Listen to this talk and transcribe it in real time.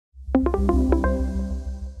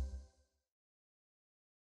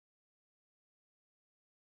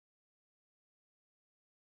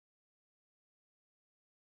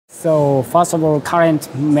So first of all,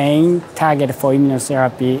 current main target for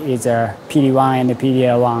immunotherapy is PD-1 and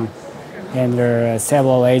PD-L1, and there are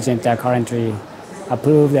several agents that are currently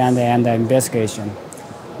approved and under investigation.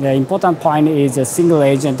 The important point is the single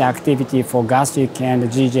agent activity for gastric and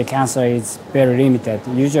GJ cancer is very limited.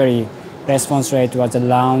 Usually, response rate was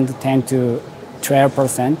around 10 to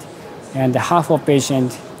 12%, and half of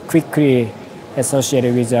patients quickly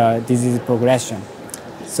associated with disease progression.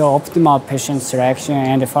 So optimal patient selection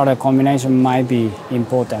and further combination might be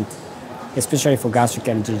important, especially for gastric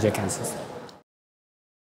and GJ cancers.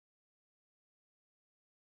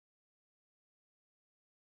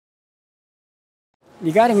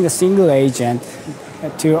 Regarding the single agent,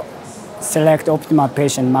 to select optimal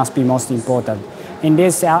patient must be most important. In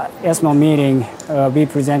this ESMO meeting, we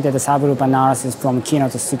presented a subgroup analysis from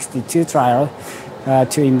KEYNOTE-62 trial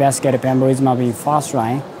to investigate pembrolizumab in first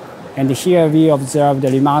line. And here we observed a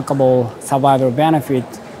remarkable survival benefit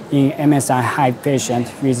in MSI high patient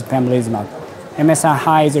with pembrolizumab. MSI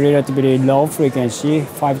high is relatively low frequency,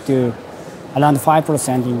 around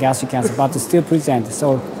 5% in gastric cancer, but still present.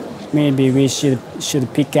 So maybe we should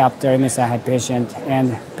pick up the MSI high patient,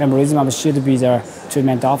 and pembrolizumab should be the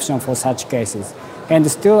treatment option for such cases. And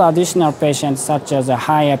still additional patients such as a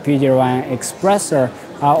higher PD-1 expressor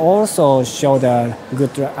also showed a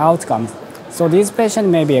good outcome. So this patient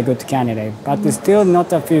may be a good candidate, but still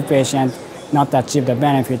not a few patients not achieve the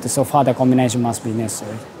benefit, so further combination must be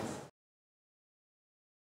necessary.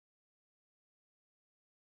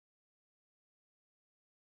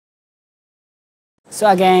 So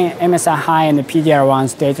again, MSI high and PD-L1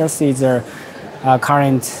 status is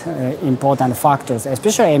current important factors,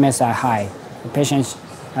 especially MSI high. Patients,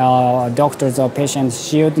 doctors or patients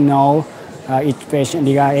should know each patient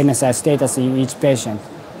regarding MSI status in each patient.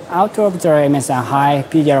 Out of the MSI high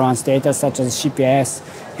PD-L1 status such as CPS,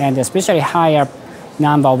 and especially higher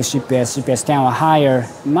number of CPS 10 or higher,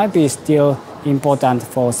 might be still important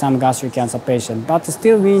for some gastric cancer patients. But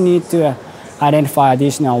still we need to identify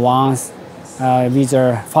additional ones with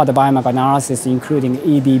further biomarker analysis, including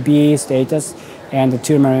EBB status and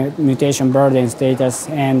tumor mutation burden status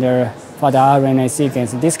and further RNA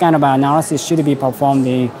sequence. This kind of analysis should be performed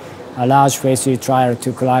in a large phase 3 trial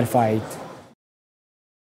to clarify it.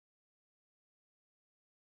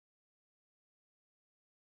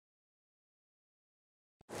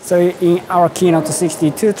 So in our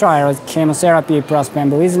KEYNOTE-62 trial, chemotherapy plus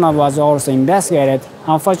pembrolizumab was also investigated.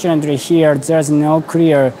 Unfortunately, here there's no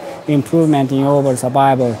clear improvement in overall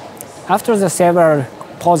survival. After the several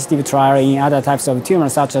positive trials in other types of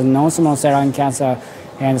tumors, such as non-small cell lung cancer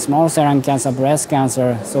and small cell lung cancer, breast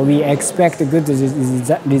cancer, so we expect a good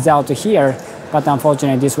result here, but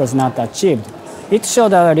unfortunately this was not achieved. It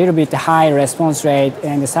showed a little bit high response rate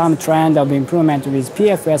and some trend of improvement with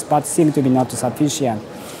PFS, but seemed to be not sufficient.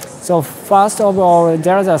 So first of all,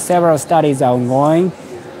 there are several studies ongoing,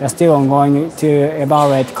 still ongoing, to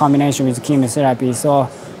evaluate combination with chemotherapy. So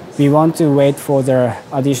we want to wait for the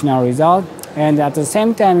additional result. And at the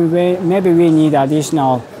same time, maybe we need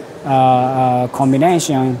additional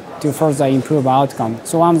combination to further improve outcome.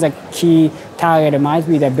 So one of the key target might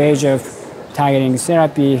be the VEGF targeting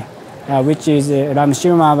therapy, which is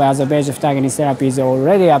ramucirumab as a VEGF targeting therapy is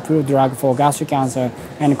already approved drug for gastric cancer,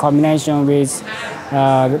 and combination with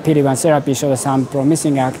PD-1 therapy shows some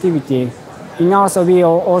promising activity. And also we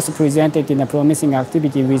also presented in the promising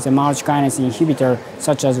activity with a multi-kinase inhibitor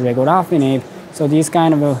such as regorafenib. So this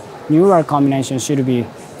kind of newer combination should be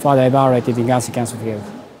further evaluated in gastric cancer field.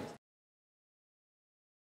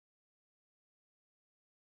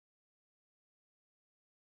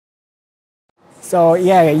 So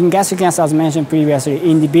yeah, in gastric cancer, as mentioned previously,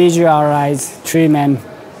 individualized treatment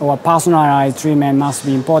or personalized treatment must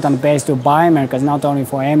be important based on biomarkers, not only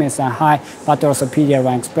for MSI high, but also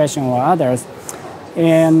PD-L1 expression or others.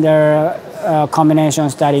 And combination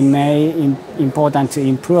study may be important to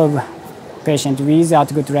improve patient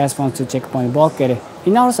without good response to checkpoint blockade.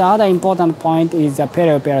 And also other important point is the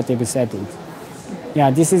perioperative setting. Yeah,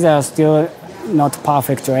 this is still not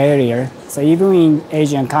perfect area. So even in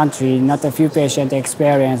Asian countries, not a few patients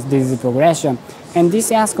experience disease progression. And this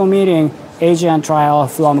ASCO meeting, Asian trial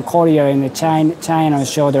from Korea and China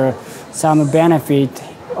showed some benefit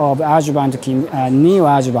of adjuvant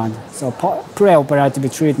neoadjuvant, so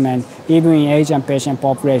preoperative treatment, even in Asian patient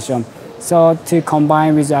population. So to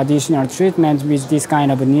combine with additional treatment with this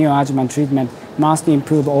kind of neoadjuvant treatment must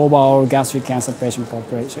improve overall gastric cancer patient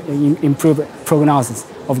population, improve prognosis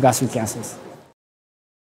of gastric cancers.